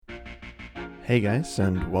Hey guys,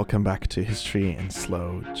 and welcome back to History in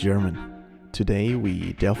Slow German. Today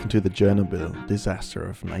we delve into the Chernobyl disaster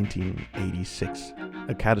of 1986,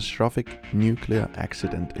 a catastrophic nuclear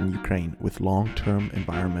accident in Ukraine with long-term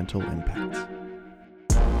environmental impacts.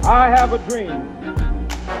 I have a dream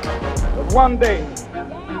that one day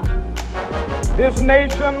this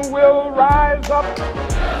nation will rise up.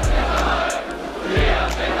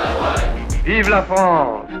 Vive la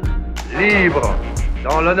France, libre,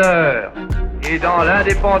 dans l'honneur et dans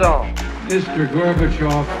l'indépendance. Mr.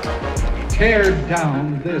 Gorbachev, tear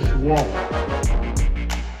down this wall.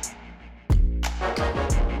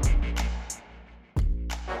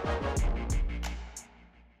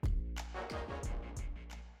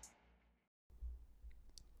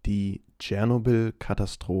 Die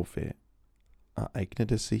Tschernobyl-Katastrophe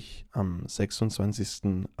ereignete sich am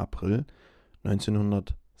 26. April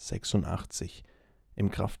 1986 im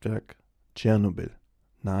Kraftwerk Tschernobyl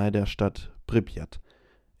nahe der Stadt Pripyat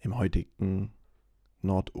im heutigen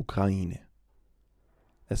Nordukraine.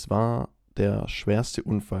 Es war der schwerste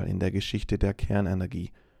Unfall in der Geschichte der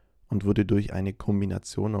Kernenergie und wurde durch eine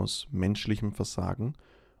Kombination aus menschlichem Versagen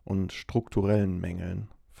und strukturellen Mängeln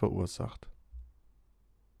verursacht.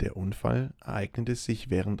 Der Unfall ereignete sich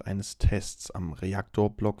während eines Tests am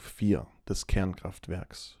Reaktorblock 4 des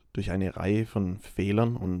Kernkraftwerks. Durch eine Reihe von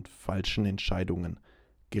Fehlern und falschen Entscheidungen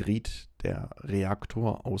geriet der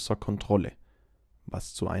Reaktor außer Kontrolle,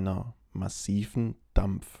 was zu einer massiven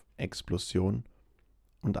Dampfexplosion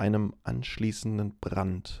und einem anschließenden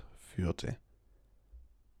Brand führte.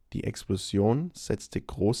 Die Explosion setzte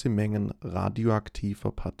große Mengen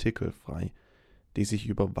radioaktiver Partikel frei, die sich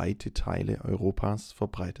über weite Teile Europas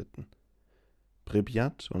verbreiteten.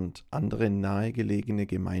 Pripyat und andere nahegelegene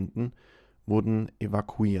Gemeinden wurden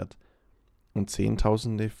evakuiert und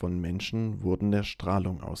Zehntausende von Menschen wurden der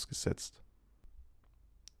Strahlung ausgesetzt.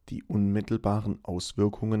 Die unmittelbaren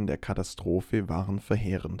Auswirkungen der Katastrophe waren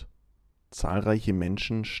verheerend. Zahlreiche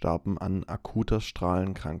Menschen starben an akuter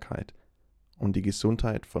Strahlenkrankheit und die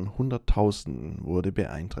Gesundheit von Hunderttausenden wurde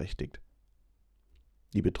beeinträchtigt.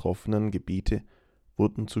 Die betroffenen Gebiete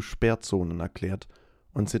wurden zu Sperrzonen erklärt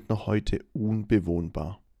und sind noch heute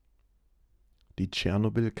unbewohnbar. Die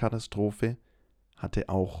Tschernobyl-Katastrophe hatte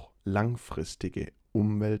auch langfristige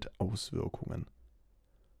Umweltauswirkungen.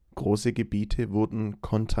 Große Gebiete wurden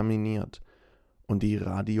kontaminiert und die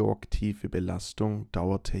radioaktive Belastung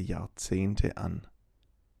dauerte Jahrzehnte an.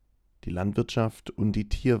 Die Landwirtschaft und die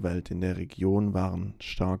Tierwelt in der Region waren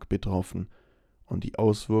stark betroffen und die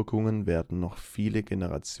Auswirkungen werden noch viele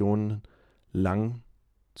Generationen lang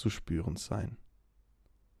zu spüren sein.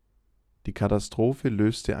 Die Katastrophe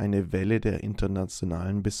löste eine Welle der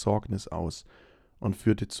internationalen Besorgnis aus und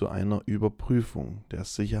führte zu einer Überprüfung der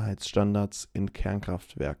Sicherheitsstandards in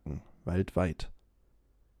Kernkraftwerken weltweit.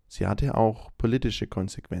 Sie hatte auch politische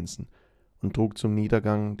Konsequenzen und trug zum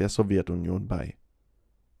Niedergang der Sowjetunion bei.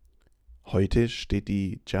 Heute steht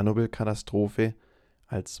die Tschernobyl-Katastrophe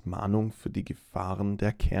als Mahnung für die Gefahren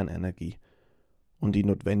der Kernenergie und die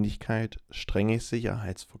Notwendigkeit, strenge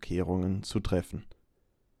Sicherheitsvorkehrungen zu treffen.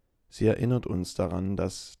 Sie erinnert uns daran,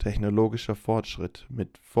 dass technologischer Fortschritt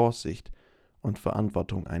mit Vorsicht und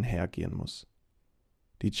Verantwortung einhergehen muss.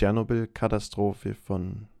 Die Tschernobyl-Katastrophe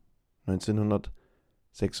von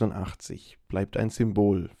 1986 bleibt ein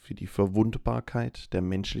Symbol für die Verwundbarkeit der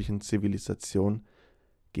menschlichen Zivilisation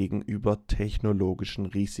gegenüber technologischen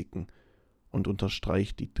Risiken und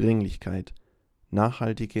unterstreicht die Dringlichkeit,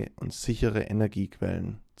 nachhaltige und sichere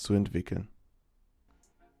Energiequellen zu entwickeln.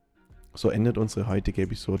 So endet unsere heutige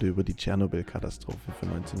Episode über die Tschernobyl-Katastrophe von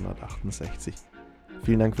 1968.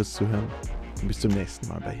 Vielen Dank fürs Zuhören und bis zum nächsten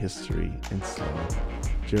Mal bei History in Slow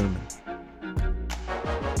German.